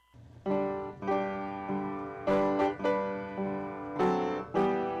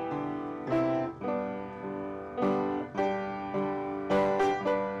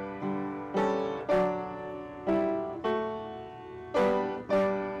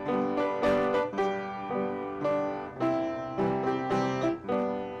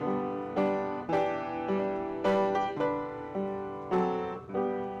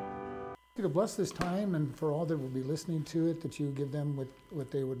bless this time, and for all that will be listening to it, that you give them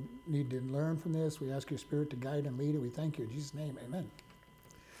what they would need to learn from this. We ask your Spirit to guide and lead it. We thank you in Jesus' name. Amen.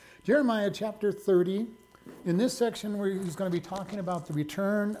 Jeremiah chapter 30. In this section, where he's going to be talking about the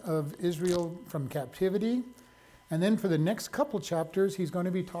return of Israel from captivity. And then for the next couple chapters, he's going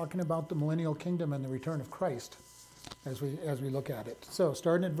to be talking about the millennial kingdom and the return of Christ as we look at it. So,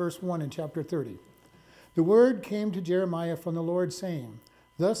 starting at verse 1 in chapter 30. The word came to Jeremiah from the Lord, saying,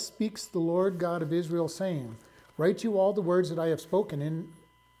 Thus speaks the Lord God of Israel, saying, Write you all the words that I have spoken in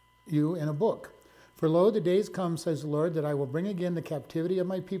you in a book. For lo, the days come, says the Lord, that I will bring again the captivity of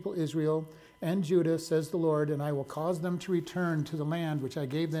my people Israel and Judah, says the Lord, and I will cause them to return to the land which I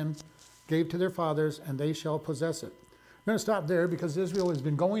gave to their fathers, and they shall possess it. I'm going to stop there because Israel has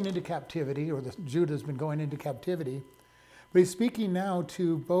been going into captivity, or Judah has been going into captivity. But he's speaking now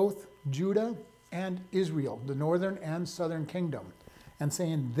to both Judah and Israel, the northern and southern kingdom, and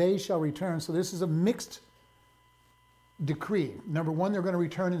saying they shall return. So this is a mixed decree. Number one, they're going to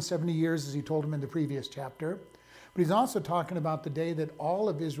return in 70 years, as he told them in the previous chapter. But he's also talking about the day that all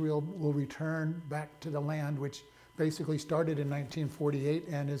of Israel will return back to the land, which basically started in 1948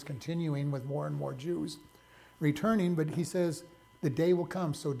 and is continuing with more and more Jews returning. But he says the day will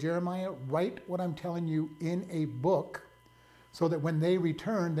come. So Jeremiah, write what I'm telling you in a book so that when they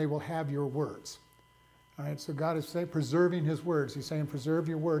return, they will have your words. All right, so God is saying, preserving his words. He's saying, preserve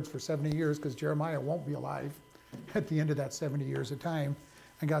your words for 70 years because Jeremiah won't be alive at the end of that 70 years of time.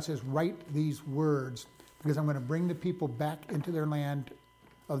 And God says, write these words because I'm going to bring the people back into their land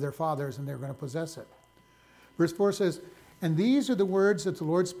of their fathers and they're going to possess it. Verse 4 says, And these are the words that the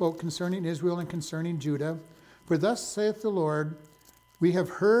Lord spoke concerning Israel and concerning Judah. For thus saith the Lord, We have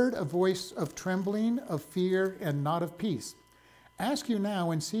heard a voice of trembling, of fear, and not of peace. Ask you now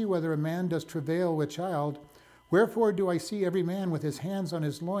and see whether a man does travail with child. Wherefore do I see every man with his hands on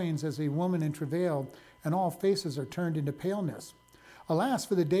his loins as a woman in travail, and all faces are turned into paleness. Alas,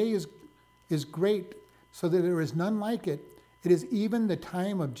 for the day is great, so that there is none like it. It is even the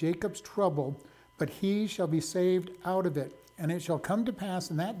time of Jacob's trouble, but he shall be saved out of it. And it shall come to pass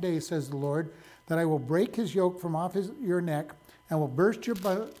in that day, says the Lord, that I will break his yoke from off your neck, and will burst your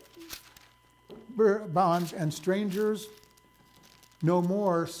bonds, and strangers no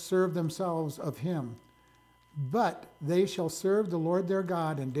more serve themselves of him. But they shall serve the Lord their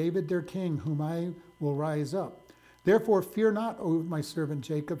God, and David their king, whom I will rise up. Therefore fear not, O my servant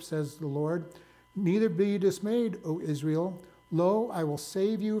Jacob, says the Lord, neither be dismayed, O Israel. Lo, I will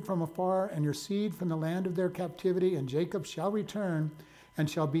save you from afar, and your seed from the land of their captivity, and Jacob shall return, and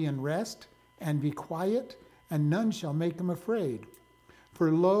shall be in rest, and be quiet, and none shall make him afraid.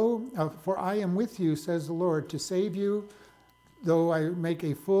 For I am with you, says the Lord, to save you, though I make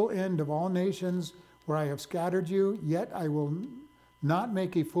a full end of all nations where I have scattered you, yet I will not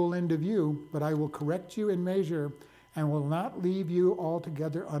make a full end of you, but I will correct you in measure, and will not leave you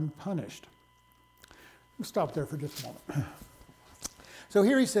altogether unpunished. We'll stop there for just a moment. So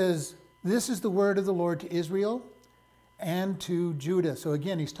here he says, this is the word of the Lord to Israel and to Judah. So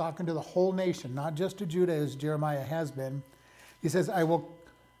again, he's talking to the whole nation, not just to Judah as Jeremiah has been. He says, I will,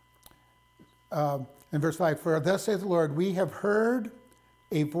 in verse 5, For thus saith the Lord, we have heard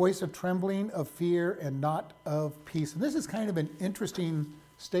a voice of trembling, of fear, and not of peace. And this is kind of an interesting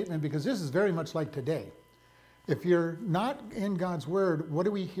statement because this is very much like today. If you're not in God's word, what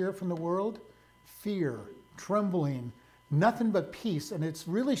do we hear from the world? Fear, trembling, nothing but peace. And it's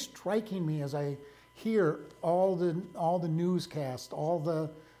really striking me as I hear all the newscasts, all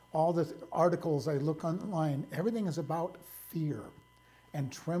the articles I look online. Everything is about fear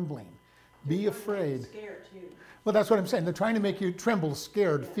and trembling. Be afraid. Scared too. Well, that's what I'm saying. They're trying to make you tremble,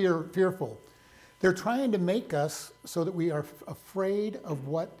 scared, fearful. They're trying to make us so that we are afraid of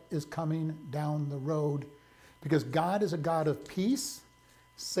what is coming down the road, because God is a God of peace.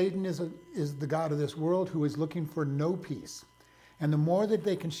 Satan is the god of this world who is looking for no peace. And the more that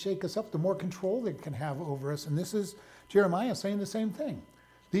they can shake us up, the more control they can have over us. And this is Jeremiah saying the same thing.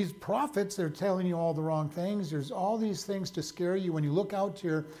 These prophets are telling you all the wrong things. There's all these things to scare you. When you look out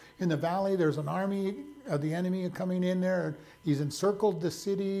here in the valley, there's an army of the enemy coming in there. He's encircled the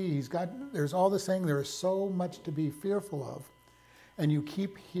city. There's all this thing. There is so much to be fearful of. And you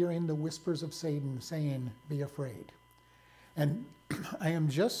keep hearing the whispers of Satan saying, be afraid. And I am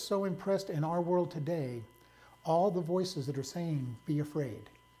just so impressed in our world today, all the voices that are saying, be afraid,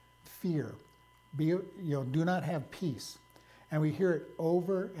 fear, do not have peace. And we hear it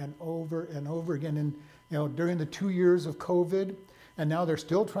over and over and over again. And during the 2 years of COVID, and now they're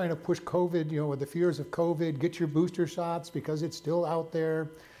still trying to push COVID, with the fears of COVID, get your booster shots because it's still out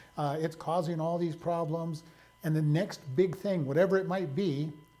there. It's causing all these problems. And the next big thing, whatever it might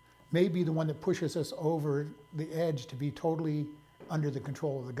be, may be the one that pushes us over the edge to be totally under the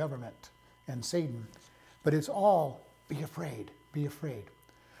control of the government and Satan. But it's all, be afraid, be afraid.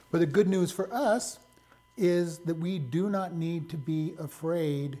 But the good news for us is that we do not need to be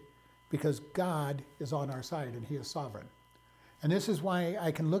afraid because God is on our side and he is sovereign. And this is why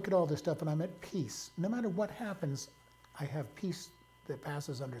I can look at all this stuff and I'm at peace. No matter what happens, I have peace that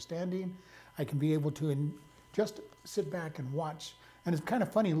passes understanding. I can be able to just sit back and watch. And it's kind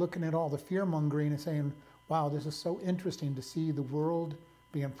of funny looking at all the fear-mongering and saying, wow, this is so interesting to see the world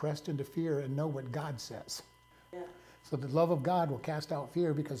be impressed into fear and know what God says. Yeah. So the love of God will cast out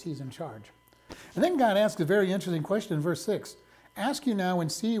fear because he's in charge. And then God asks a very interesting question in verse 6. Ask you now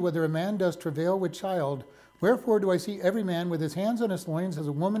and see whether a man does travail with child. Wherefore do I see every man with his hands on his loins as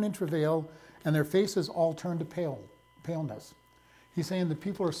a woman in travail, and their faces all turned to paleness. He's saying the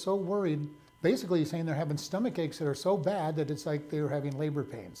people are so worried. Basically, he's saying they're having stomach aches that are so bad that it's like they're having labor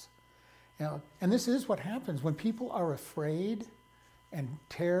pains. And this is what happens when people are afraid and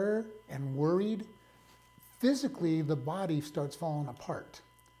terror and worried. Physically, the body starts falling apart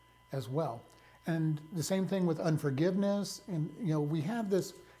as well. And the same thing with unforgiveness. And, we have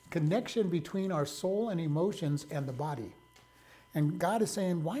this connection between our soul and emotions and the body. And God is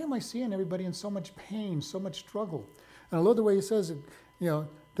saying, why am I seeing everybody in so much pain, so much struggle? And I love the way he says it,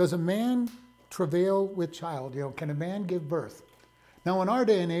 does a man travail with child? Can a man give birth? Now, in our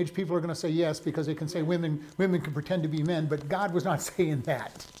day and age, people are going to say yes because they can say women can pretend to be men, but God was not saying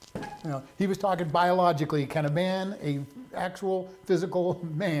that. He was talking biologically. Can a man, a actual physical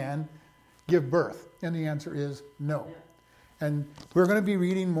man, give birth? And the answer is no. And we're going to be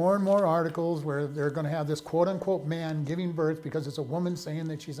reading more and more articles where they're going to have this quote-unquote man giving birth because it's a woman saying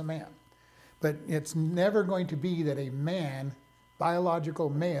that she's a man. But it's never going to be that a man,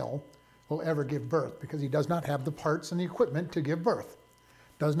 biological male, will ever give birth because he does not have the parts and the equipment to give birth.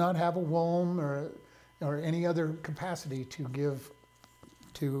 Does not have a womb or any other capacity to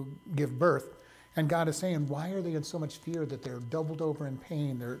give birth. And God is saying, why are they in so much fear that they're doubled over in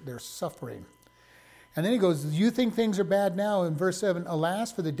pain, they're suffering? And then he goes, you think things are bad now? In verse 7,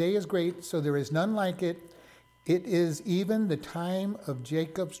 alas, for the day is great, so there is none like it. It is even the time of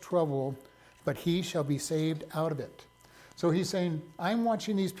Jacob's trouble, but he shall be saved out of it. So he's saying, I'm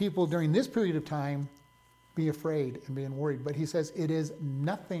watching these people during this period of time be afraid and being worried. But he says it is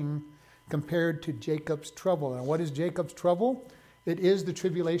nothing compared to Jacob's trouble. And what is Jacob's trouble? It is the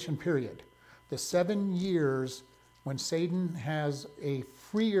tribulation period. The 7 years when Satan has a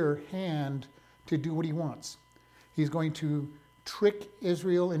freer hand to do what he wants. He's going to trick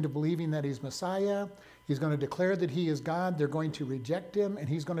Israel into believing that he's Messiah. He's going to declare that he is God. They're going to reject him, and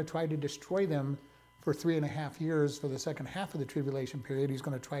he's going to try to destroy them for 3.5 years. For the second half of the tribulation period, he's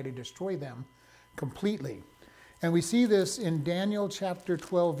going to try to destroy them completely. And we see this in Daniel chapter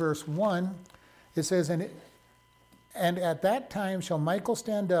 12, verse 1. It says, and at that time shall Michael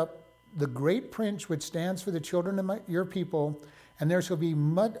stand up, the great prince which stands for the children of your people, and there shall be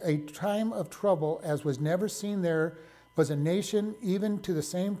a time of trouble as was never seen there was a nation even to the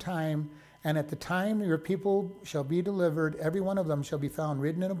same time. And at the time your people shall be delivered, every one of them shall be found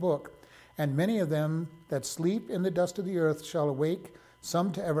written in a book. And many of them that sleep in the dust of the earth shall awake,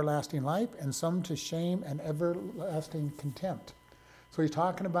 some to everlasting life, and some to shame and everlasting contempt. So he's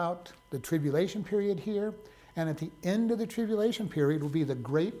talking about the tribulation period here. And at the end of the tribulation period will be the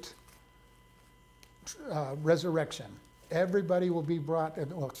great resurrection. Everybody will be brought, at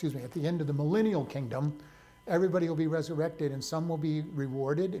the end of the millennial kingdom, everybody will be resurrected, and some will be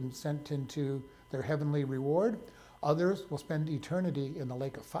rewarded and sent into their heavenly reward. Others will spend eternity in the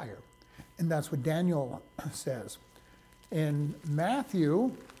lake of fire. And that's what Daniel says. In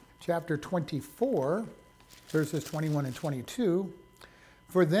Matthew chapter 24, verses 21 and 22,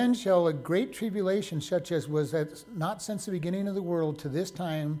 for then shall a great tribulation such as was not since the beginning of the world to this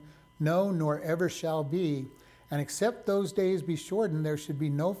time, no, nor ever shall be. And except those days be shortened, there should be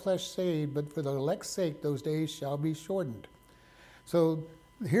no flesh saved, but for the elect's sake those days shall be shortened. So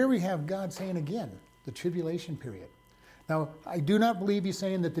here we have God saying again, the tribulation period. Now, I do not believe he's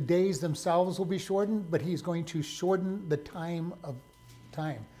saying that the days themselves will be shortened, but he's going to shorten the time of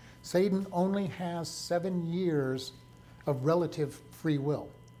time. Satan only has 7 years of relative free will.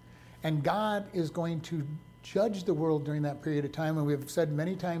 And God is going to judge the world during that period of time. And we've said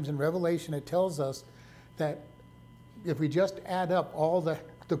many times in Revelation, it tells us that if we just add up all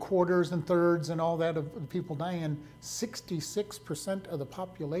the quarters and thirds and all that of the people dying, 66% of the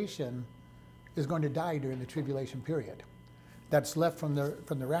population is going to die during the tribulation period. That's left from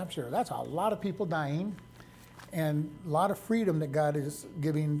the rapture. That's a lot of people dying and a lot of freedom that God is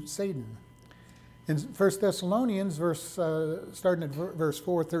giving Satan. In 1 Thessalonians, starting at verse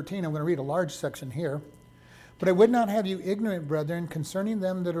 4:13, I'm going to read a large section here. But I would not have you ignorant, brethren, concerning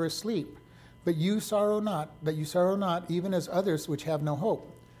them that are asleep. But you sorrow not, even as others which have no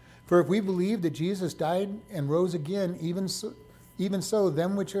hope. For if we believe that Jesus died and rose again, even so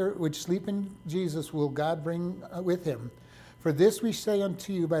them which sleep in Jesus will God bring with him. For this we say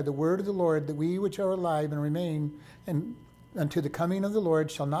unto you by the word of the Lord, that we which are alive and remain and unto the coming of the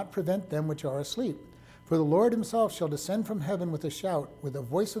Lord shall not prevent them which are asleep. For the Lord himself shall descend from heaven with a shout, with the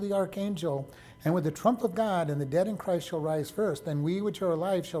voice of the archangel, and with the trump of God, and the dead in Christ shall rise first. Then we which are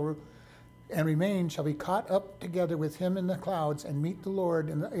alive and remain shall be caught up together with him in the clouds, and meet the Lord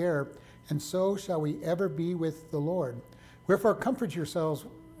in the air, and so shall we ever be with the Lord. Wherefore comfort yourselves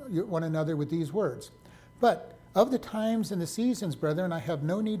one another with these words. But of the times and the seasons, brethren, I have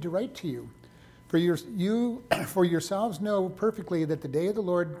no need to write to you. For you for yourselves know perfectly that the day of the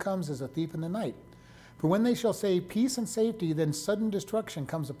Lord comes as a thief in the night. For when they shall say peace and safety, then sudden destruction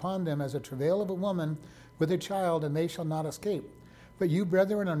comes upon them as a travail of a woman with a child, and they shall not escape. But you,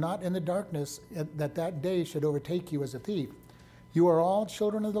 brethren, are not in the darkness, that day should overtake you as a thief. You are all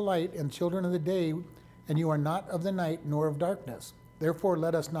children of the light and children of the day, and you are not of the night nor of darkness. Therefore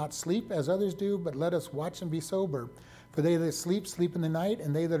let us not sleep as others do, but let us watch and be sober. For they that sleep, sleep in the night,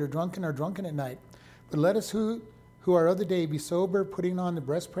 and they that are drunken at night. But let us who are of the day be sober, putting on the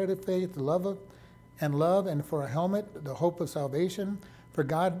breastplate of faith, the love, and for a helmet, the hope of salvation. For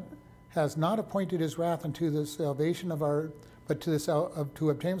God has not appointed his wrath unto the salvation but to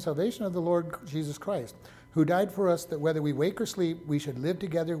obtain salvation of the Lord Jesus Christ, who died for us, that whether we wake or sleep, we should live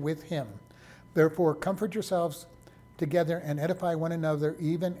together with him. Therefore comfort yourselves together and edify one another,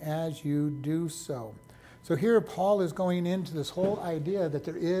 even as you do so. So here Paul is going into this whole idea that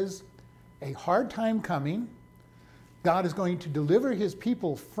there is a hard time coming. God is going to deliver his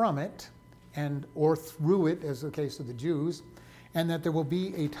people from it, or through it, as the case of the Jews, and that there will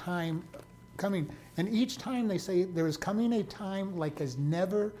be a time coming. And each time they say there is coming a time like has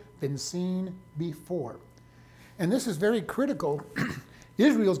never been seen before. And this is very critical.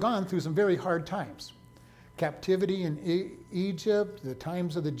 Israel's gone through some very hard times. Captivity in Egypt, the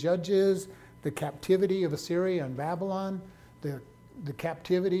times of the judges, the captivity of Assyria and Babylon, the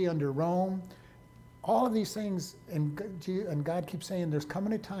captivity under Rome, all of these things, and God keeps saying there's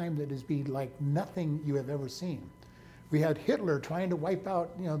coming a time that is be like nothing you have ever seen. We had Hitler trying to wipe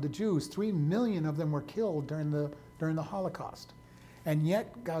out, the Jews. 3 million of them were killed during the Holocaust. And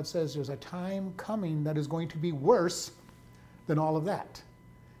yet God says there's a time coming that is going to be worse than all of that.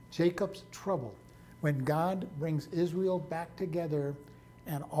 Jacob's trouble. When God brings Israel back together,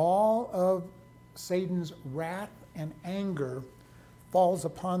 and all of Satan's wrath and anger falls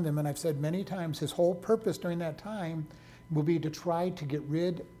upon them. And I've said many times, his whole purpose during that time will be to try to get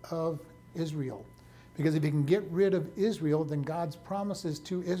rid of Israel. Because if he can get rid of Israel, then God's promises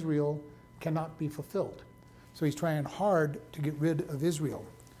to Israel cannot be fulfilled. So he's trying hard to get rid of Israel.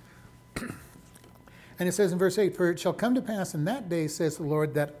 And it says in verse 8, for it shall come to pass in that day, says the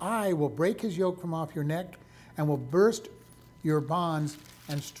Lord, that I will break his yoke from off your neck and will burst your bonds,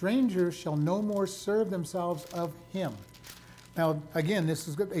 and strangers shall no more serve themselves of him. Now, again, this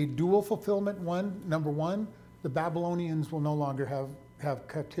is a dual fulfillment. Number one, the Babylonians will no longer have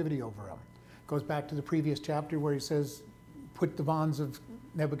captivity over them. It goes back to the previous chapter where he says, put the bonds of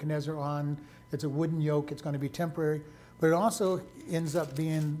Nebuchadnezzar on. It's a wooden yoke. It's going to be temporary. But it also ends up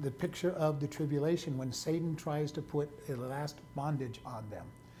being the picture of the tribulation when Satan tries to put a last bondage on them.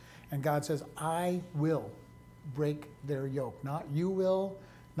 And God says, I will break their yoke. Not you will,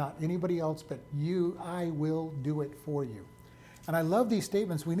 not anybody else, but I will do it for you. And I love these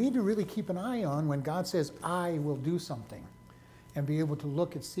statements. We need to really keep an eye on when God says, I will do something, and be able to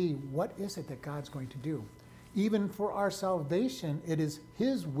look and see what is it that God's going to do. Even for our salvation, it is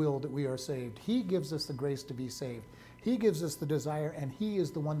his will that we are saved. He gives us the grace to be saved. He gives us the desire, and he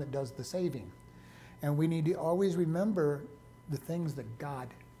is the one that does the saving. And we need to always remember the things that God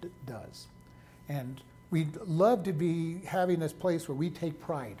does. And we'd love to be having this place where we take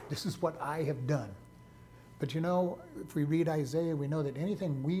pride. This is what I have done. But if we read Isaiah, we know that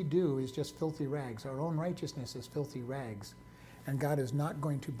anything we do is just filthy rags. Our own righteousness is filthy rags. And God is not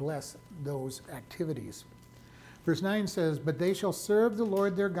going to bless those activities. Verse 9 says, but they shall serve the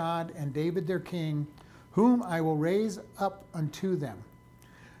Lord their God and David their king, whom I will raise up unto them.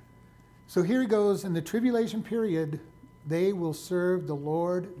 So here he goes, in the tribulation period, they will serve the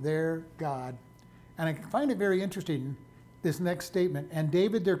Lord their God. And I find it very interesting, this next statement, and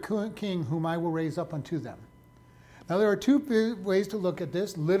David their king, whom I will raise up unto them. Now there are two ways to look at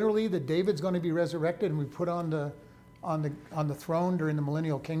this. Literally, that David's going to be resurrected and we put on the throne during the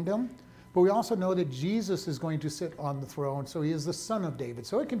millennial kingdom. But we also know that Jesus is going to sit on the throne, so he is the son of David.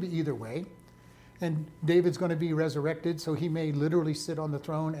 So it can be either way. And David's going to be resurrected, so he may literally sit on the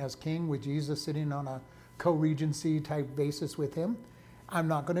throne as king with Jesus sitting on a co-regency type basis with him. I'm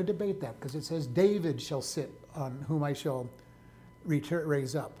not going to debate that because it says David shall sit on whom I shall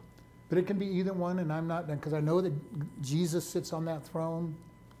raise up. But it can be either one, and I'm not, because I know that Jesus sits on that throne,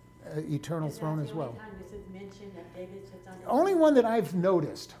 eternal throne as well. Time this is mentioned that David sits on the Only one that I've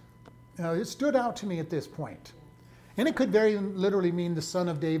noticed. It stood out to me at this point. And it could very literally mean the son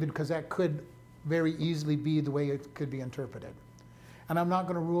of David, because that could very easily be the way it could be interpreted. And I'm not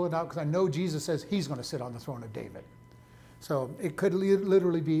going to rule it out because I know Jesus says he's going to sit on the throne of David. So it could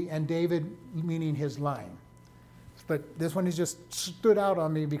literally be, and David meaning his line. But this one has just stood out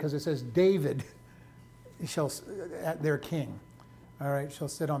on me because it says David shall, their king, all right, shall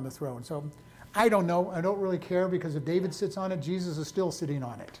sit on the throne. So I don't know. I don't really care, because if David sits on it, Jesus is still sitting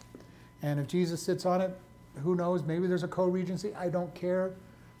on it. And if Jesus sits on it, who knows? Maybe there's a co-regency. I don't care.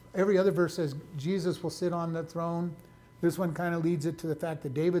 Every other verse says Jesus will sit on the throne. This one kind of leads it to the fact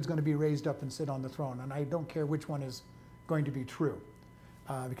that David's going to be raised up and sit on the throne. And I don't care which one is going to be true,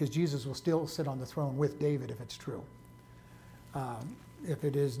 because Jesus will still sit on the throne with David if it's true. If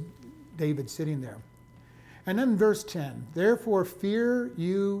it is David sitting there. And then verse 10, therefore fear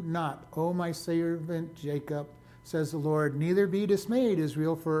you not, O my servant Jacob, says the Lord, neither be dismayed,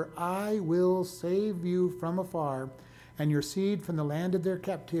 Israel, for I will save you from afar, and your seed from the land of their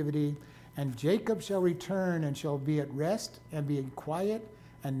captivity. And Jacob shall return and shall be at rest and be quiet,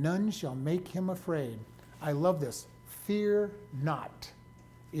 and none shall make him afraid. I love this. Fear not,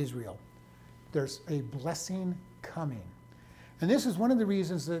 Israel. There's a blessing coming. And this is one of the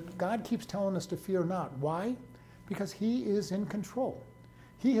reasons that God keeps telling us to fear not. Why? Because he is in control.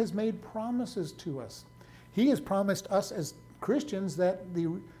 He has made promises to us. He has promised us as Christians that the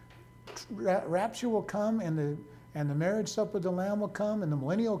rapture will come, and the marriage supper of the Lamb will come, and the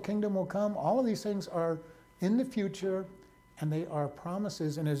millennial kingdom will come. All of these things are in the future, and they are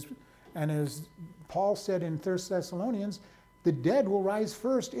promises. And as Paul said in 1 Thessalonians, the dead will rise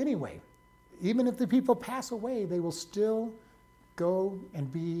first anyway. Even if the people pass away, they will still go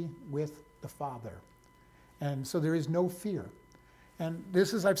and be with the Father. And so there is no fear. And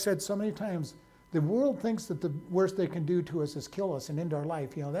this is, I've said so many times, the world thinks that the worst they can do to us is kill us and end our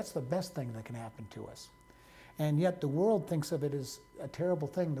life. You know, that's the best thing that can happen to us. And yet the world thinks of it as a terrible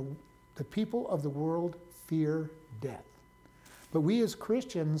thing. The people of the world fear death. But we as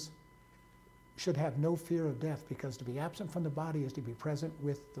Christians should have no fear of death, because to be absent from the body is to be present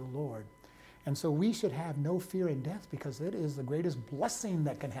with the Lord. And so we should have no fear in death, because it is the greatest blessing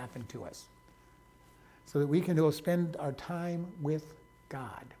that can happen to us, so that we can go spend our time with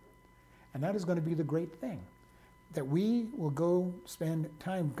God. And that is going to be the great thing, that we will go spend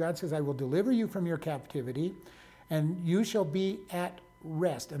time. God says, I will deliver you from your captivity, and you shall be at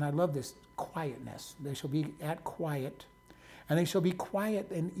rest. And I love this, quietness. They shall be at quiet, and they shall be quiet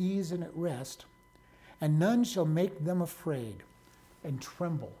and ease and at rest, and none shall make them afraid and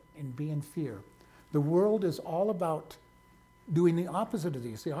tremble and be in fear. The world is all about doing the opposite of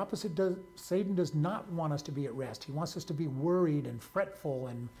these. The opposite Satan does not want us to be at rest. He wants us to be worried and fretful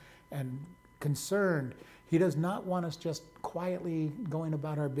and concerned. He does not want us just quietly going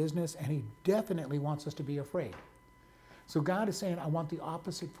about our business, and he definitely wants us to be afraid. So God is saying, I want the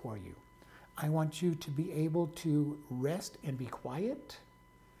opposite for you. I want you to be able to rest and be quiet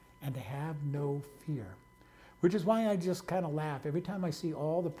and to have no fear. Which is why I just kind of laugh every time I see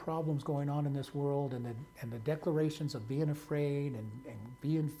all the problems going on in this world, and the declarations of being afraid and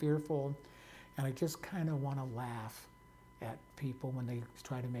being fearful. And I just kind of want to laugh at people when they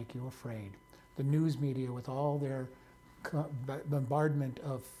try to make you afraid. The news media with all their bombardment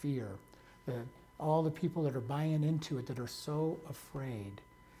of fear. All the people that are buying into it that are so afraid.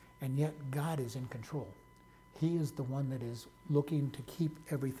 And yet God is in control. He is the one that is looking to keep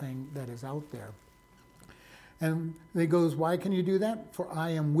everything that is out there. And he goes, why can you do that? For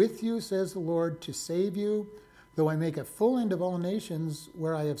I am with you, says the Lord, to save you. Though I make a full end of all nations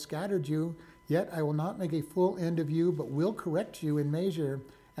where I have scattered you, yet I will not make a full end of you, but will correct you in measure,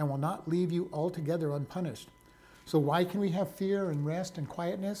 and will not leave you altogether unpunished. So why can we have fear and rest and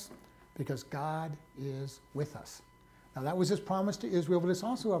quietness? Because God is with us. Now that was his promise to Israel, but it's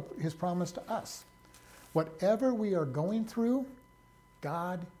also his promise to us. Whatever we are going through,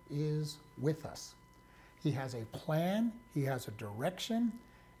 God is with us. He has a plan, he has a direction,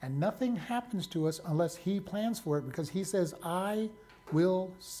 and nothing happens to us unless he plans for it, because he says, I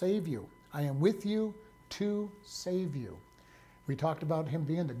will save you. I am with you to save you. We talked about him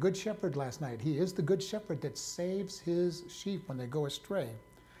being the good shepherd last night. He is the good shepherd that saves his sheep when they go astray.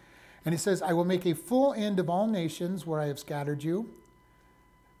 And he says, I will make a full end of all nations where I have scattered you.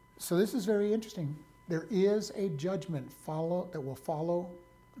 So this is very interesting. There is a judgment that will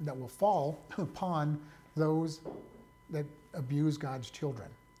fall upon those that abuse God's children.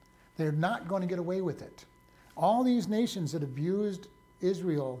 They're not going to get away with it. All these nations that abused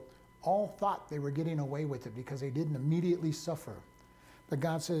Israel all thought they were getting away with it because they didn't immediately suffer. But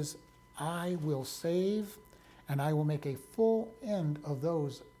God says, I will save and I will make a full end of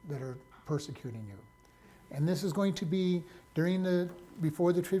those that are persecuting you. And this is going to be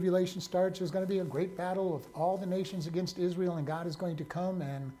before the tribulation starts, there's going to be a great battle of all the nations against Israel, and God is going to come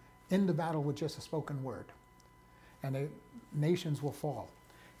and end the battle with just a spoken word. And the nations will fall.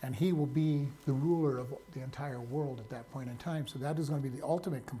 And he will be the ruler of the entire world at that point in time. So that is going to be the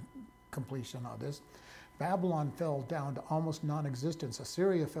ultimate completion of this. Babylon fell down to almost non-existence.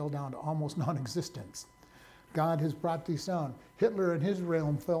 Assyria fell down to almost non-existence. God has brought these down. Hitler and his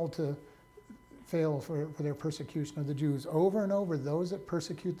realm fail for their persecution of the Jews. Over and over, those that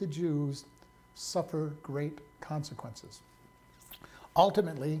persecute the Jews suffer great consequences.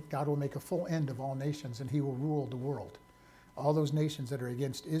 Ultimately, God will make a full end of all nations, and he will rule the world. All those nations that are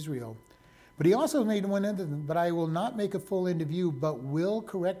against Israel. But he also made one end of them, but I will not make a full end of you, but will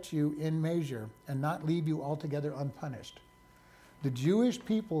correct you in measure and not leave you altogether unpunished. The Jewish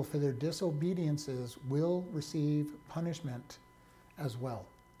people, for their disobediences, will receive punishment as well.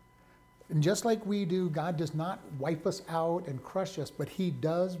 And just like we do, God does not wipe us out and crush us, but he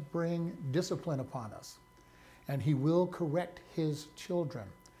does bring discipline upon us. And he will correct his children.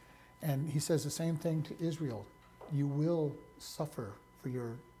 And he says the same thing to Israel. You will suffer for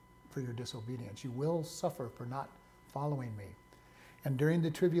your disobedience. You will suffer for not following me. And during the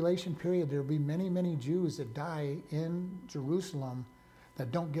tribulation period, there will be many, many Jews that die in Jerusalem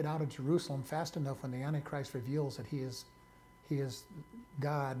that don't get out of Jerusalem fast enough when the Antichrist reveals that he is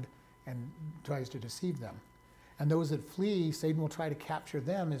God and tries to deceive them. And those that flee, Satan will try to capture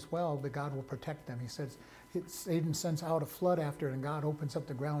them as well, but God will protect them. He says, Satan sends out a flood after it, and God opens up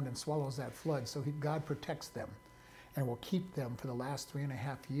the ground and swallows that flood. So God protects them and will keep them for the last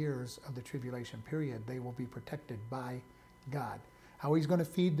 3.5 years of the tribulation period. They will be protected by God. How he's going to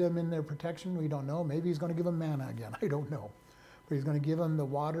feed them in their protection, we don't know. Maybe he's going to give them manna again. I don't know. But he's going to give them the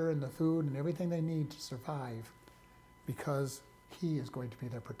water and the food and everything they need to survive because he is going to be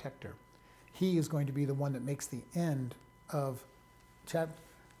their protector. He is going to be the one that makes the end of the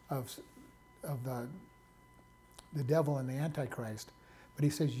devil and the Antichrist. But he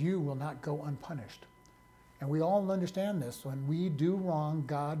says, you will not go unpunished. And we all understand this. When we do wrong,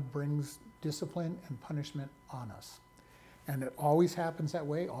 God brings discipline and punishment on us. And it always happens that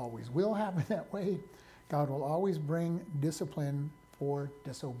way, always will happen that way. God will always bring discipline for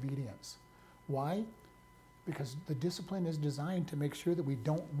disobedience. Why? Because the discipline is designed to make sure that we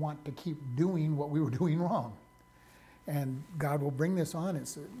don't want to keep doing what we were doing wrong. And God will bring this on.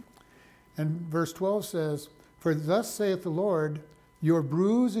 And verse 12 says, for thus saith the Lord, your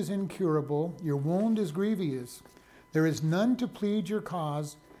bruise is incurable, your wound is grievous. There is none to plead your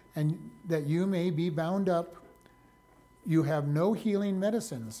cause, and that you may be bound up. You have no healing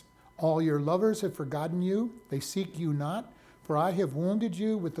medicines. All your lovers have forgotten you. They seek you not. For I have wounded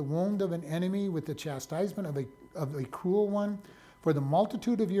you with the wound of an enemy, with the chastisement of a cruel one, for the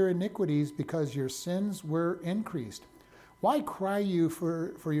multitude of your iniquities, because your sins were increased. Why cry you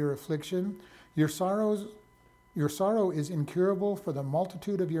for your affliction? Your sorrow is incurable for the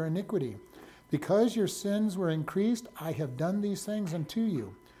multitude of your iniquity. Because your sins were increased, I have done these things unto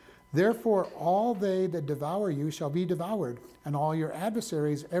you. Therefore all they that devour you shall be devoured, and all your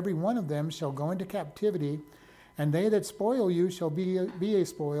adversaries, every one of them, shall go into captivity, and they that spoil you shall be a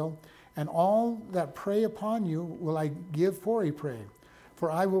spoil, and all that prey upon you will I give for a prey.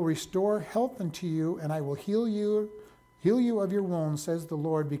 For I will restore health unto you, and I will heal you of your wounds, says the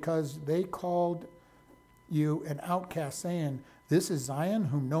Lord, because they called you an outcast, saying, this is Zion,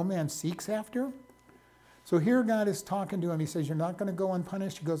 whom no man seeks after. So here God is talking to him. He says, you're not going to go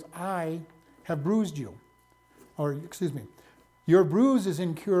unpunished. He goes, I have bruised you. Or, excuse me, your bruise is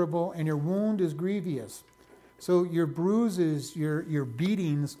incurable and your wound is grievous. So your bruises, your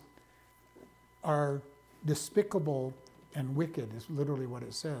beatings are despicable and wicked, is literally what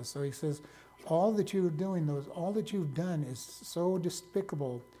it says. So he says, all that you're doing, all that you've done is so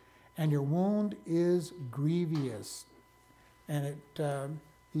despicable, and your wound is grievous. And it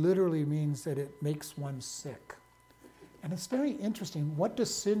literally means that it makes one sick. And it's very interesting. What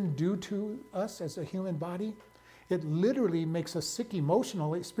does sin do to us as a human body? It literally makes us sick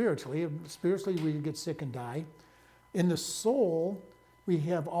emotionally, spiritually. Spiritually, we get sick and die. In the soul, we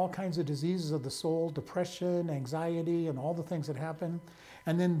have all kinds of diseases of the soul, depression, anxiety, and all the things that happen.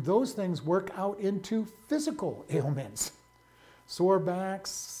 And then those things work out into physical ailments. Sore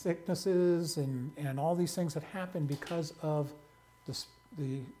backs, sicknesses, and all these things that happen because of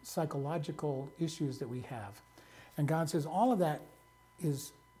the psychological issues that we have. And God says all of that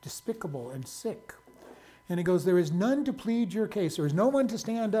is despicable and sick. And he goes, there is none to plead your case. There is no one to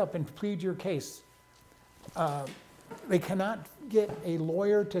stand up and plead your case. They cannot get a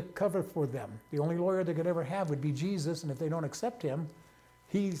lawyer to cover for them. The only lawyer they could ever have would be Jesus, and if they don't accept him,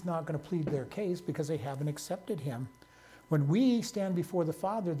 he's not going to plead their case because they haven't accepted him. When we stand before the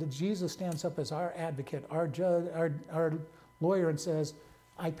Father, that Jesus stands up as our advocate, our judge, our lawyer, and says,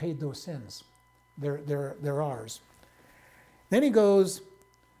 I paid those sins. They're ours. Then he goes,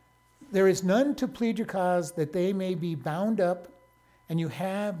 there is none to plead your cause that they may be bound up, and you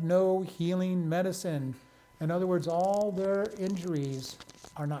have no healing medicine. In other words, all their injuries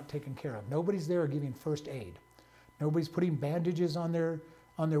are not taken care of. Nobody's there giving first aid. Nobody's putting bandages on their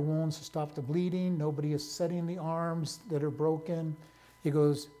wounds to stop the bleeding. Nobody is setting the arms that are broken. He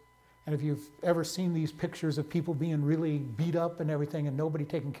goes, and if you've ever seen these pictures of people being really beat up and everything and nobody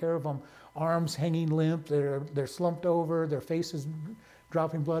taking care of them, arms hanging limp, they're slumped over, their faces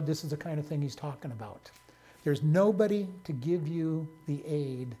dropping blood, this is the kind of thing he's talking about. There's nobody to give you the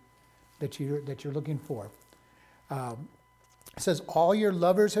aid that you're looking for. It says, all your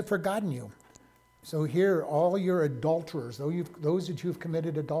lovers have forgotten you. So here, all your adulterers, those that you've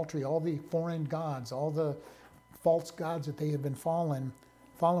committed adultery, all the foreign gods, all the false gods that they have been following,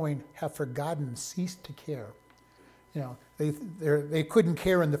 have forgotten, ceased to care. You know, they couldn't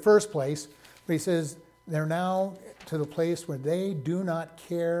care in the first place, but he says they're now to the place where they do not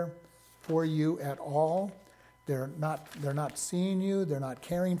care for you at all. They're not seeing you. They're not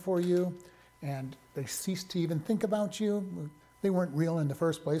caring for you, and they cease to even think about you. They weren't real in the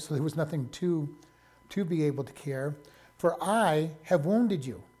first place, so there was nothing to be able to care. For I have wounded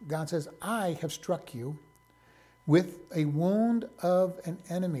you. God says, I have struck you with a wound of an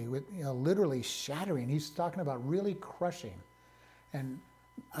enemy, with literally shattering. He's talking about really crushing. And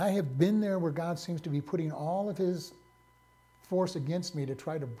I have been there where God seems to be putting all of his force against me to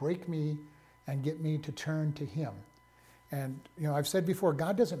try to break me and get me to turn to him. And I've said before,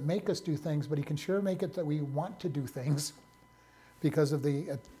 God doesn't make us do things, but he can sure make it that we want to do things because of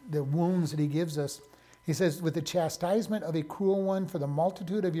the wounds that he gives us. He says, with the chastisement of a cruel one for the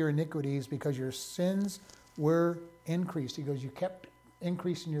multitude of your iniquities, because your sins were increased. He goes, you kept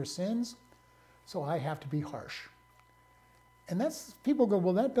increasing your sins, so I have to be harsh. And people go,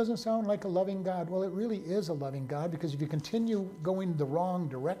 well, that doesn't sound like a loving God. Well, it really is a loving God, because if you continue going the wrong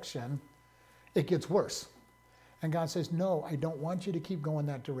direction, it gets worse. And God says, no, I don't want you to keep going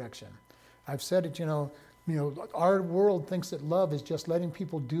that direction. I've said it, our world thinks that love is just letting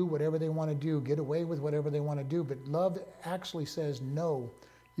people do whatever they want to do, get away with whatever they want to do. But love actually says, no,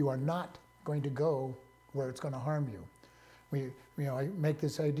 you are not going to go where it's going to harm you. I make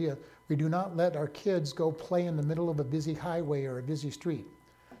this idea. We do not let our kids go play in the middle of a busy highway or a busy street.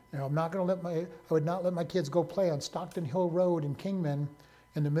 I would not let my kids go play on Stockton Hill Road in Kingman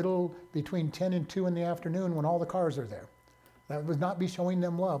in the middle between 10 and 2 in the afternoon when all the cars are there. That would not be showing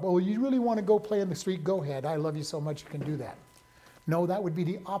them love. Oh, you really want to go play in the street? Go ahead. I love you so much you can do that. No, that would be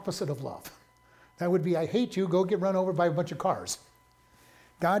the opposite of love. That would be, I hate you, go get run over by a bunch of cars.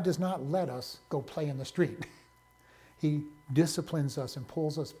 God does not let us go play in the street. He disciplines us and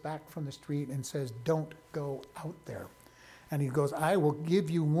pulls us back from the street and says, don't go out there. And he goes, I will give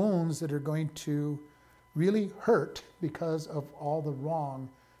you wounds that are going to really hurt because of all the wrong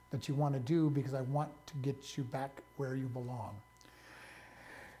that you want to do, because I want to get you back where you belong.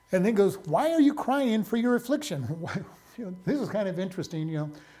 And then goes, why are you crying for your affliction? This is kind of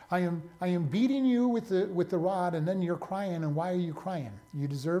interesting. I am beating you with the rod, and then you're crying. And why are you crying? You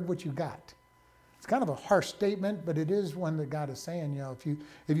deserve what you got. It's kind of a harsh statement, but it is one that God is saying. If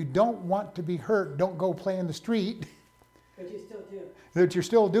you don't want to be hurt, don't go play in the street. But you still do. That you're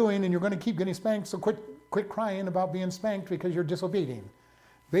still doing, and you're going to keep getting spanked. So quit crying about being spanked because you're disobedient.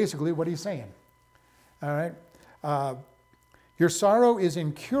 Basically, what he's saying. All right. Your sorrow is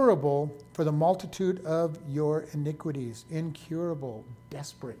incurable for the multitude of your iniquities. Incurable,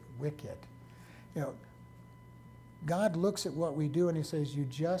 desperate, wicked. God looks at what we do and he says, you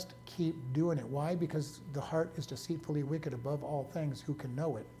just keep doing it. Why? Because the heart is deceitfully wicked above all things. Who can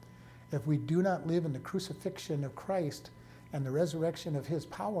know it? If we do not live in the crucifixion of Christ and the resurrection of his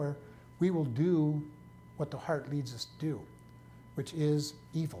power, we will do what the heart leads us to do, which is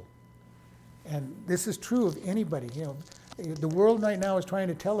evil. And this is true of anybody. The world right now is trying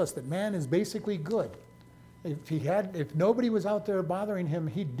to tell us that man is basically good. If nobody was out there bothering him,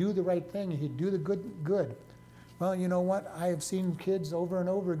 he'd do the right thing. He'd do the good. Well, you know what? I have seen kids over and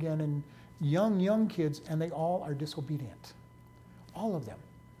over again, and young kids, and they all are disobedient. All of them.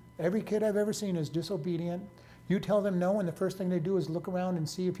 Every kid I've ever seen is disobedient. You tell them no, and the first thing they do is look around and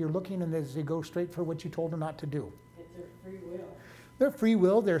see if you're looking, and they go straight for what you told them not to do. It's their free will. Their free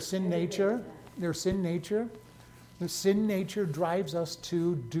will, their sin nature. Everything is Their sin nature. The sin nature drives us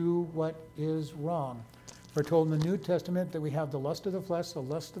to do what is wrong. We're told in the New Testament that we have the lust of the flesh, the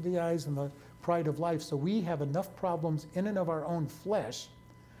lust of the eyes, and the pride of life. So we have enough problems in and of our own flesh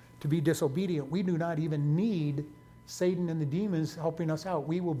to be disobedient. We do not even need Satan and the demons helping us out.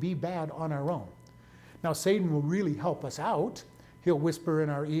 We will be bad on our own. Now, Satan will really help us out. He'll whisper in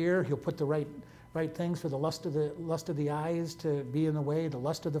our ear. He'll put the right things for the lust of the eyes to be in the way, the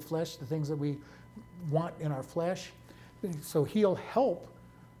lust of the flesh, the things that we want in our flesh. So he'll help,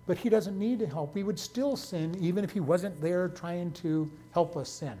 but he doesn't need to help. We would still sin even if he wasn't there trying to help us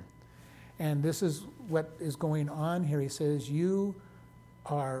sin. And this is what is going on here. He says, you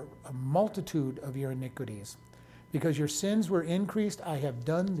are a multitude of your iniquities. Because your sins were increased, I have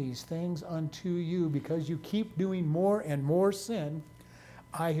done these things unto you. Because you keep doing more and more sin,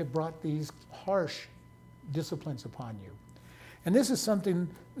 I have brought these harsh disciplines upon you. And this is something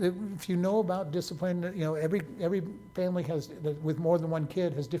that if you know about discipline, you know, every family has, with more than one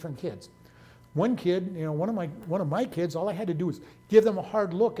kid, has different kids. One kid, you know, one of my kids, all I had to do was give them a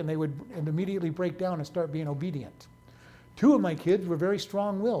hard look and they would immediately break down and start being obedient. Two of my kids were very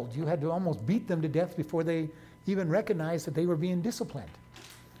strong-willed. You had to almost beat them to death before they even recognized that they were being disciplined.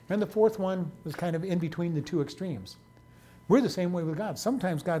 And the fourth one was kind of in between the two extremes. We're the same way with God.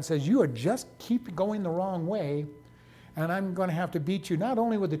 Sometimes God says, you are just keep going the wrong way, and I'm going to have to beat you not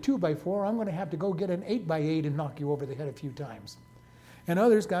only with a 2x4, I'm going to have to go get an 8x8 and knock you over the head a few times. And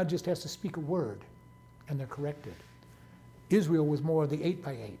others, God just has to speak a word, and they're corrected. Israel was more of the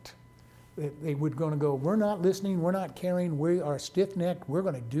 8x8. They were going to go, we're not listening, we're not caring, we are stiff-necked, we're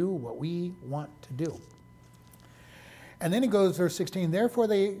going to do what we want to do. And then he goes, verse 16, therefore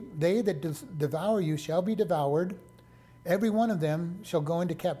they that devour you shall be devoured, every one of them shall go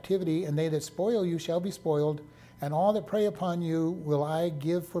into captivity, and they that spoil you shall be spoiled, and all that prey upon you will I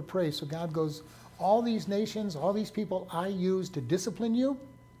give for prey. So God goes, all these nations, all these people I use to discipline you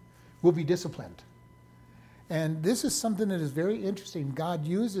will be disciplined. And this is something that is very interesting. God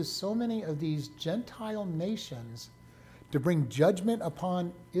uses so many of these Gentile nations to bring judgment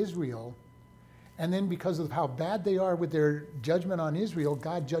upon Israel. And then because of how bad they are with their judgment on Israel,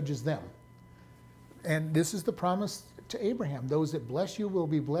 God judges them. And this is the promise to Abraham. Those that bless you will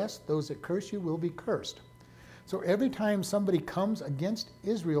be blessed. Those that curse you will be cursed. So every time somebody comes against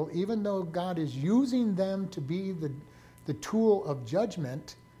Israel, even though God is using them to be the tool of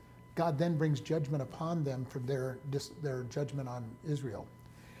judgment, God then brings judgment upon them for their judgment on Israel.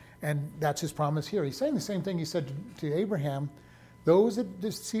 And that's his promise here. He's saying the same thing he said to Abraham. Those that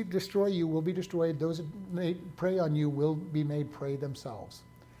destroy you will be destroyed. Those that prey on you will be made prey themselves.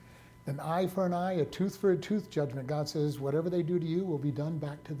 An eye for an eye, a tooth for a tooth judgment. God says whatever they do to you will be done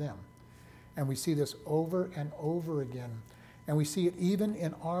back to them. And we see this over and over again. And we see it even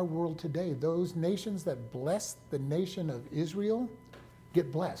in our world today. Those nations that bless the nation of Israel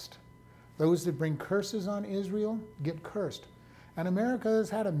get blessed. Those that bring curses on Israel get cursed. And America has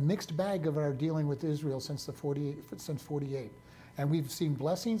had a mixed bag of our dealing with Israel since 48. And we've seen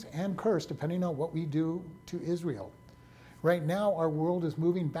blessings and curse depending on what we do to Israel. Right now, our world is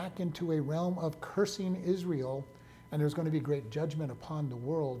moving back into a realm of cursing Israel, and there's going to be great judgment upon the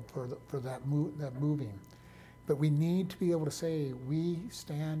world for that moving. But we need to be able to say we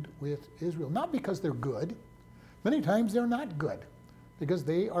stand with Israel, not because they're good. Many times they're not good, because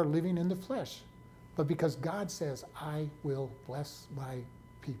they are living in the flesh, but because God says, I will bless my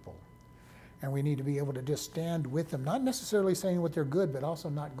people. And we need to be able to just stand with them, not necessarily saying what they're good, but also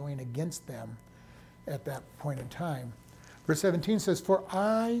not going against them at that point in time. Verse 17 says, for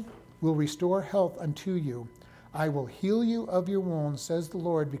I will restore health unto you. I will heal you of your wounds, says the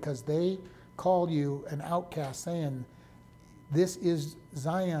Lord, because they called you an outcast, saying, this is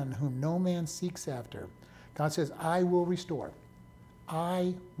Zion, whom no man seeks after. God says, I will restore.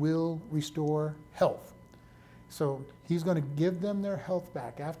 I will restore health. So he's going to give them their health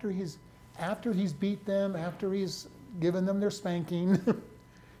back. After he's beat them, after he's given them their spanking,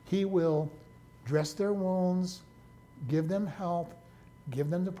 he will dress their wounds, give them health, give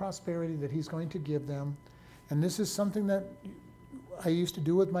them the prosperity that he's going to give them. And this is something that I used to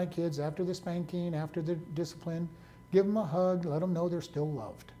do with my kids after the spanking, after the discipline. Give them a hug, let them know they're still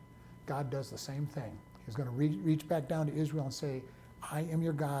loved. God does the same thing. He's going to reach back down to Israel and say, I am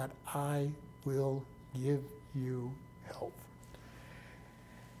your God. I will give you help.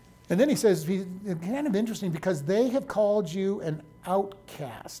 And then he says, it's kind of interesting, because they have called you an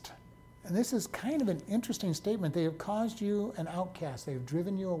outcast. And this is kind of an interesting statement. They have caused you an outcast. They have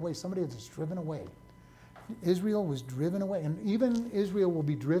driven you away. Somebody that's driven away. Israel was driven away. And even Israel will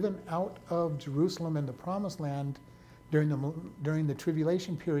be driven out of Jerusalem and the promised land during the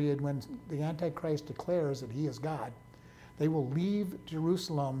tribulation period, when the Antichrist declares that he is God. They will leave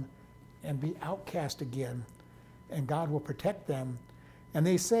Jerusalem and be outcast again, and God will protect them. And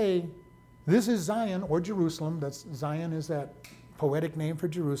they say, this is Zion, or Jerusalem. That's Zion is that poetic name for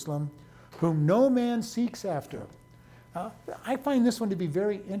Jerusalem, whom no man seeks after. I find this one to be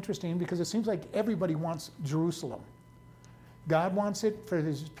very interesting, because it seems like everybody wants Jerusalem. God wants it for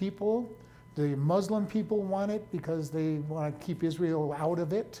his people. The Muslim people want it because they want to keep Israel out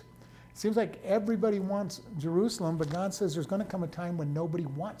of it. It seems like everybody wants Jerusalem, but God says there's going to come a time when nobody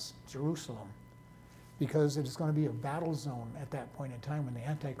wants Jerusalem, because it's going to be a battle zone at that point in time, when the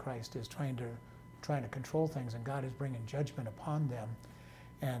Antichrist is trying to control things, and God is bringing judgment upon them.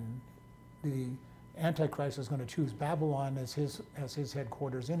 And the Antichrist is going to choose Babylon as his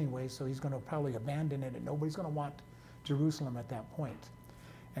headquarters anyway, so he's going to probably abandon it, and nobody's going to want Jerusalem at that point.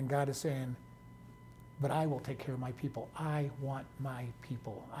 And God is saying, but I will take care of my people. I want my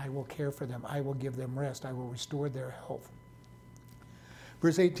people. I will care for them. I will give them rest. I will restore their health.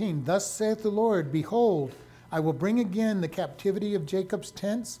 Verse 18, thus saith the Lord, behold, I will bring again the captivity of Jacob's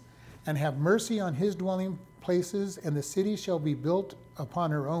tents, and have mercy on his dwelling places, and the city shall be built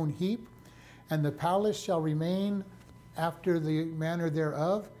upon her own heap, and the palace shall remain after the manner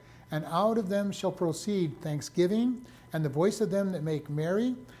thereof, and out of them shall proceed thanksgiving, and the voice of them that make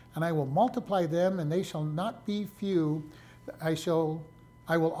merry, and I will multiply them, and they shall not be few. I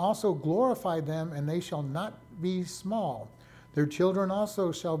will also glorify them, and they shall not be small. Their children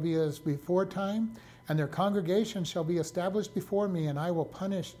also shall be as before time, and their congregation shall be established before me, and I will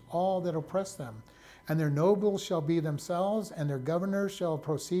punish all that oppress them. And their nobles shall be themselves, and their governors shall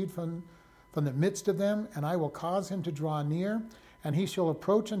proceed from the midst of them, and I will cause him to draw near, and he shall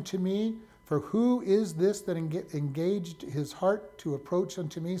approach unto me. For who is this that engaged his heart to approach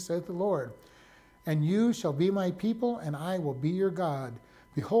unto me, saith the Lord? And you shall be my people, and I will be your God.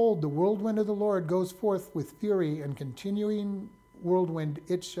 Behold, the whirlwind of the Lord goes forth with fury, and continuing whirlwind,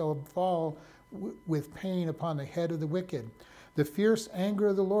 it shall fall with pain upon the head of the wicked. The fierce anger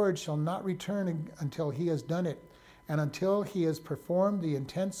of the Lord shall not return until he has done it, and until he has performed the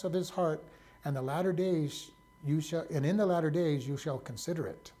intents of his heart, and in the latter days you shall consider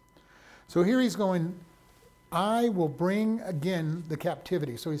it. So here he's going, I will bring again the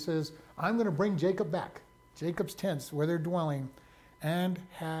captivity. So he says, I'm going to bring Jacob back, Jacob's tents, where they're dwelling, and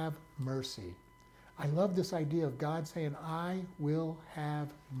have mercy. I love this idea of God saying, I will have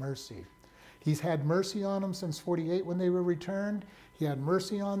mercy. He's had mercy on them since 48 when they were returned. He had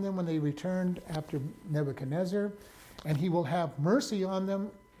mercy on them when they returned after Nebuchadnezzar. And he will have mercy on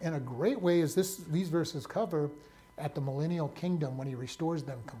them in a great way, as these verses cover, at the millennial kingdom, when he restores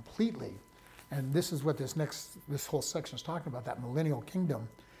them completely. And this is what this whole section is talking about, that millennial kingdom.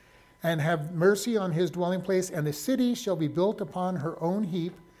 And have mercy on his dwelling place, and the city shall be built upon her own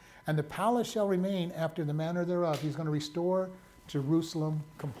heap, and the palace shall remain after the manner thereof. He's going to restore Jerusalem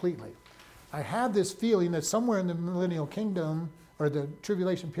completely. I have this feeling that somewhere in the millennial kingdom, or the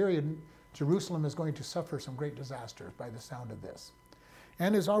tribulation period, Jerusalem is going to suffer some great disaster by the sound of this.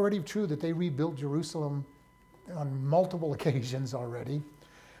 And it's already true that they rebuilt Jerusalem on multiple occasions already.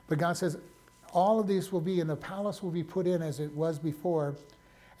 But God says, all of these will be, and the palace will be put in as it was before,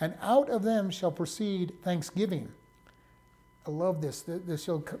 and out of them shall proceed thanksgiving. I love this. This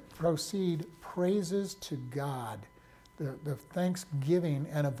shall proceed praises to God, the thanksgiving,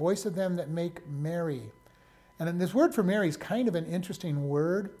 and a voice of them that make merry. And then this word for merry is kind of an interesting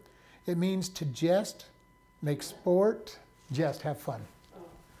word. It means to jest, make sport, jest, have fun,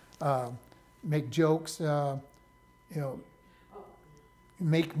 make jokes,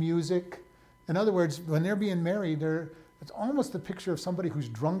 make music. In other words, when they're being merry, it's almost the picture of somebody who's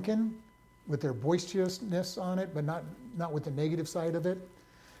drunken with their boisterousness on it, but not with the negative side of it.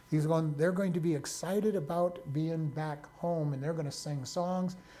 They're going to be excited about being back home, and they're going to sing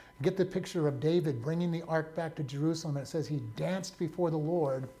songs. Get the picture of David bringing the ark back to Jerusalem, and it says he danced before the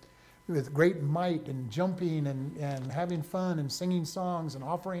Lord with great might, and jumping and having fun and singing songs and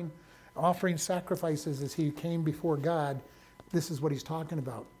offering sacrifices as he came before God. This is what he's talking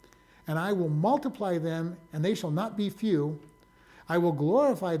about. And I will multiply them, and they shall not be few. I will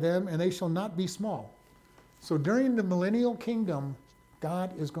glorify them, and they shall not be small. So during the millennial kingdom,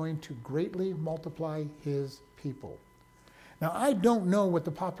 God is going to greatly multiply his people. Now, I don't know what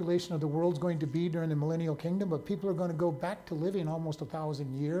the population of the world is going to be during the millennial kingdom, but people are going to go back to living almost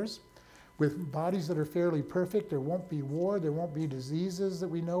 1,000 years with bodies that are fairly perfect. There won't be war. There won't be diseases that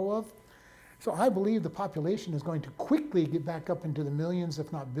we know of. So I believe the population is going to quickly get back up into the millions,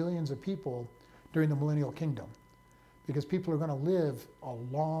 if not billions of people during the millennial kingdom, because people are going to live a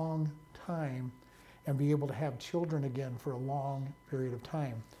long time and be able to have children again for a long period of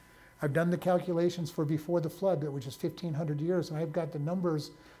time. I've done the calculations for before the flood, which is 1,500 years, and I've got the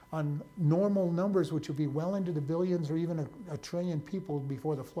numbers on normal numbers, which would be well into the billions or even a trillion people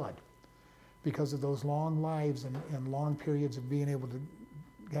before the flood, because of those long lives and long periods of being able to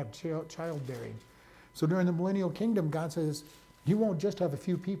have childbearing. So during the millennial kingdom, God says, you won't just have a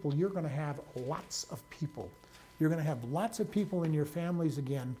few people, you're going to have lots of people. You're going to have lots of people in your families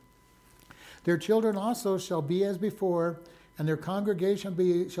again. Their children also shall be as before, and their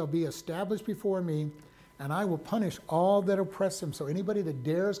congregation shall be established before me, and I will punish all that oppress them. So anybody that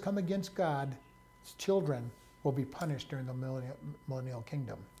dares come against God's children will be punished during the millennial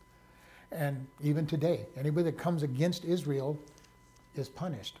kingdom. And even today, anybody that comes against Israel is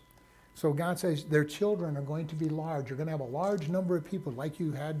punished. So God says their children are going to be large. You're going to have a large number of people like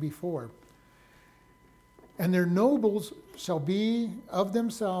you had before. And their nobles shall be of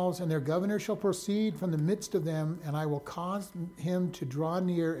themselves, and their governor shall proceed from the midst of them, and I will cause him to draw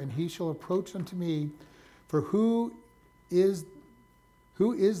near, and he shall approach unto me. For who is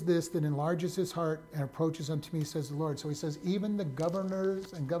this that enlarges his heart and approaches unto me, says the Lord. So he says, even the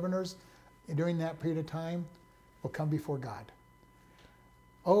governors during that period of time will come before God.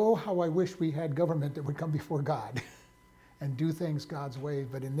 Oh, how I wish we had government that would come before God and do things God's way.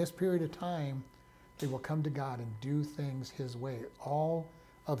 But in this period of time, they will come to God and do things his way. All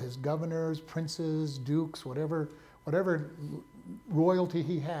of his governors, princes, dukes, whatever royalty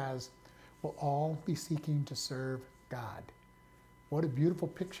he has, will all be seeking to serve God. What a beautiful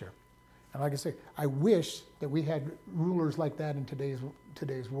picture. And like I say, I wish that we had rulers like that in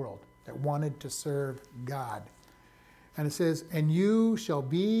today's world that wanted to serve God. And it says, and you shall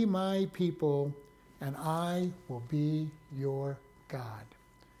be my people, and I will be your God.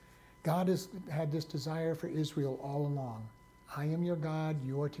 God has had this desire for Israel all along. I am your God,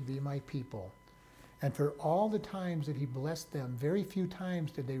 you are to be my people. And for all the times that he blessed them, very few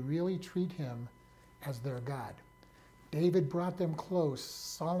times did they really treat him as their God. David brought them close.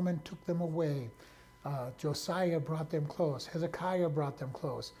 Solomon took them away. Josiah brought them close. Hezekiah brought them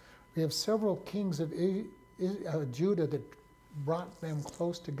close. We have several kings of Judah that brought them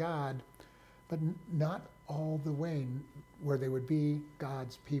close to God, but not all the way where they would be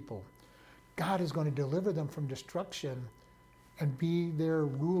God's people. God is going to deliver them from destruction and be their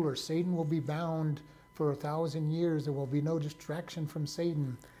ruler. Satan will be bound for 1,000 years. There will be no distraction from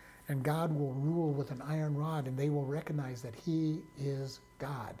Satan, and God will rule with an iron rod, and they will recognize that he is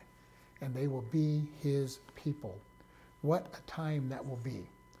God, and they will be his people. What a time that will be.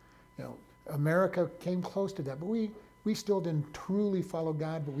 You know, America came close to that, but we still didn't truly follow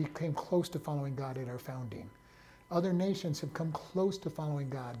God, but we came close to following God at our founding. Other nations have come close to following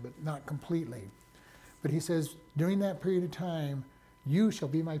God, but not completely. But he says, during that period of time, you shall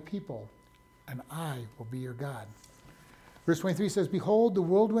be my people, and I will be your God. Verse 23 says, behold, the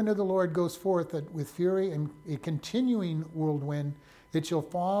whirlwind of the Lord goes forth with fury, and a continuing whirlwind. It shall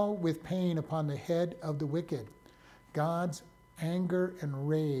fall with pain upon the head of the wicked. God's anger and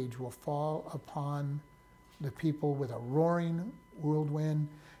rage will fall upon the people with a roaring whirlwind.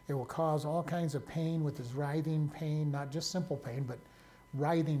 It will cause all kinds of pain with his writhing pain, not just simple pain, but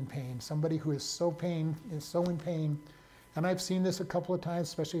writhing pain. Somebody who is so in pain. And I've seen this a couple of times,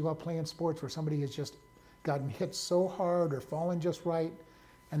 especially while playing sports, where somebody has just gotten hit so hard or fallen just right,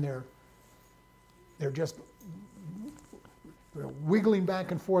 and they're just wiggling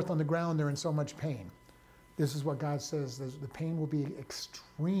back and forth on the ground. They're in so much pain. This is what God says. The pain will be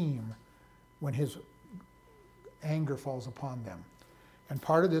extreme when his anger falls upon them. And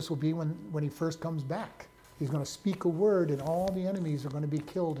part of this will be when he first comes back. He's going to speak a word, and all the enemies are going to be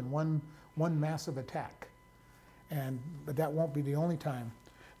killed in one massive attack. But that won't be the only time.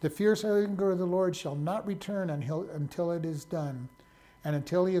 The fierce anger of the Lord shall not return until it is done, and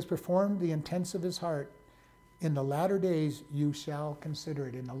until he has performed the intents of his heart. In the latter days you shall consider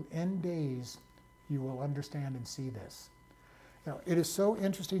it. In the end days you will understand and see this. Now, it is so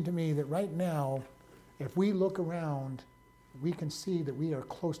interesting to me that right now, if we look around, we can see that we are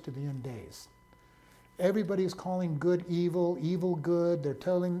close to the end days. Everybody is calling good evil, evil good. They're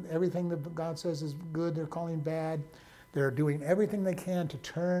telling everything that God says is good, they're calling bad. They're doing everything they can to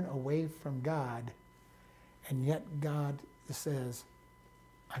turn away from God. And yet God says,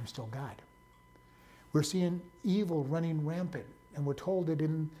 I'm still God. We're seeing evil running rampant, and we're told that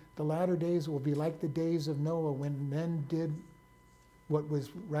in the latter days it will be like the days of Noah when men did what was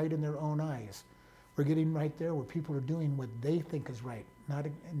right in their own eyes. We're getting right there where people are doing what they think is right,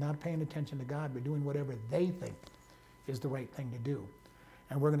 not paying attention to God, but doing whatever they think is the right thing to do.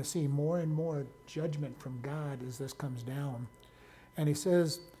 And we're going to see more and more judgment from God as this comes down. And he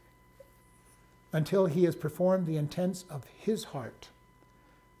says, until he has performed the intents of his heart,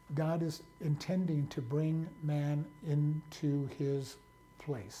 God is intending to bring man into his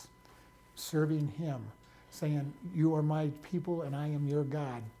place, serving him, saying, you are my people and I am your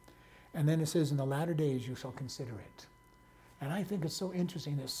God. And then it says, in the latter days you shall consider it. And I think it's so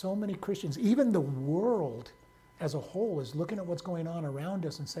interesting that so many Christians, even the world as a whole, is looking at what's going on around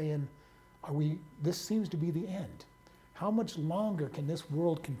us and saying, this seems to be the end. How much longer can this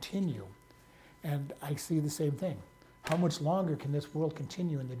world continue? And I see the same thing. How much longer can this world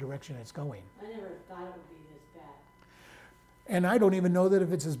continue in the direction it's going? I never thought it would be this bad. And I don't even know that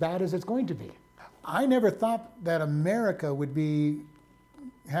if it's as bad as it's going to be. I never thought that America would be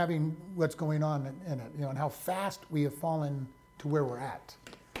having what's going on in it, and how fast we have fallen to where we're at.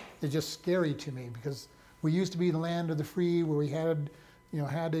 It's just scary to me because we used to be the land of the free, where we had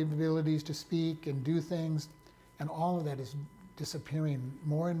the abilities to speak and do things, and all of that is disappearing.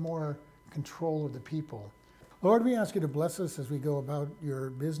 More and more control of the people. Lord, we ask you to bless us as we go about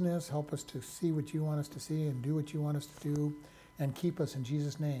your business. Help us to see what you want us to see and do what you want us to do, and keep us in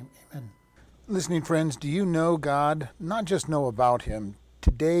Jesus' name. Amen. Listening friends, do you know God? Not just know about him.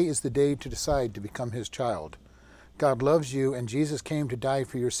 Today is the day to decide to become his child. God loves you, and Jesus came to die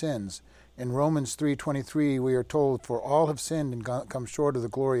for your sins. In Romans 3:23, we are told, for all have sinned and come short of the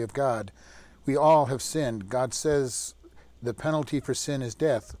glory of God. We all have sinned. God says the penalty for sin is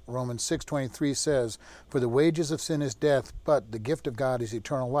death. Romans 6:23 says, for the wages of sin is death, but the gift of God is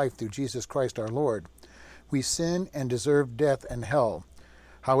eternal life through Jesus Christ our Lord. We sin and deserve death and hell.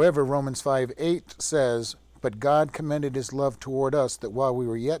 However, Romans 5:8 says, but God commended his love toward us, that while we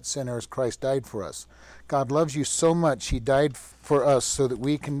were yet sinners, Christ died for us. God loves you so much, he died for us so that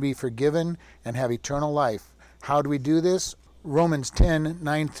we can be forgiven and have eternal life. How do we do this? Romans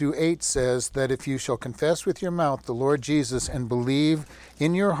 10:9-8 says that if you shall confess with your mouth the Lord Jesus and believe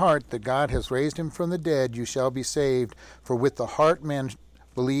in your heart that God has raised him from the dead, you shall be saved. For with the heart man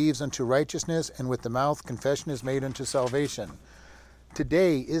believes unto righteousness, and with the mouth confession is made unto salvation.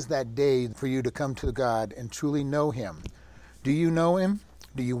 Today is that day for you to come to God and truly know him. Do you know him?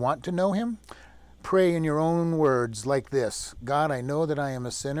 Do you want to know him? Pray in your own words like this: God, I know that I am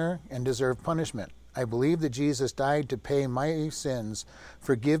a sinner and deserve punishment. I believe that Jesus died to pay my sins.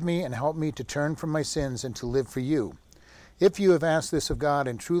 Forgive me and help me to turn from my sins and to live for you. If you have asked this of God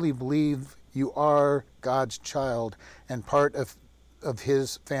and truly believe you are God's child and part of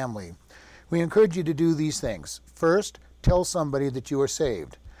his family, we encourage you to do these things. First, tell somebody that you are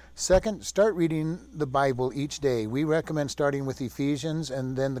saved. Second, start reading the Bible each day. We recommend starting with Ephesians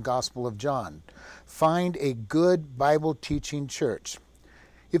and then the Gospel of John. Find a good Bible teaching church.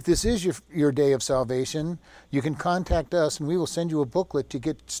 If this is your day of salvation, you can contact us and we will send you a booklet to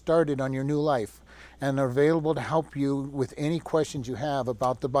get started on your new life, and are available to help you with any questions you have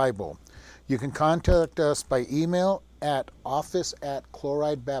about the Bible. You can contact us by email at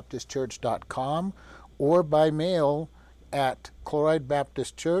office@chloridebaptistchurch.com or by mail at Chloride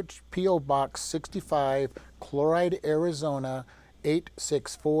Baptist Church, P.O. Box 65, Chloride, Arizona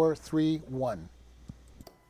 86431.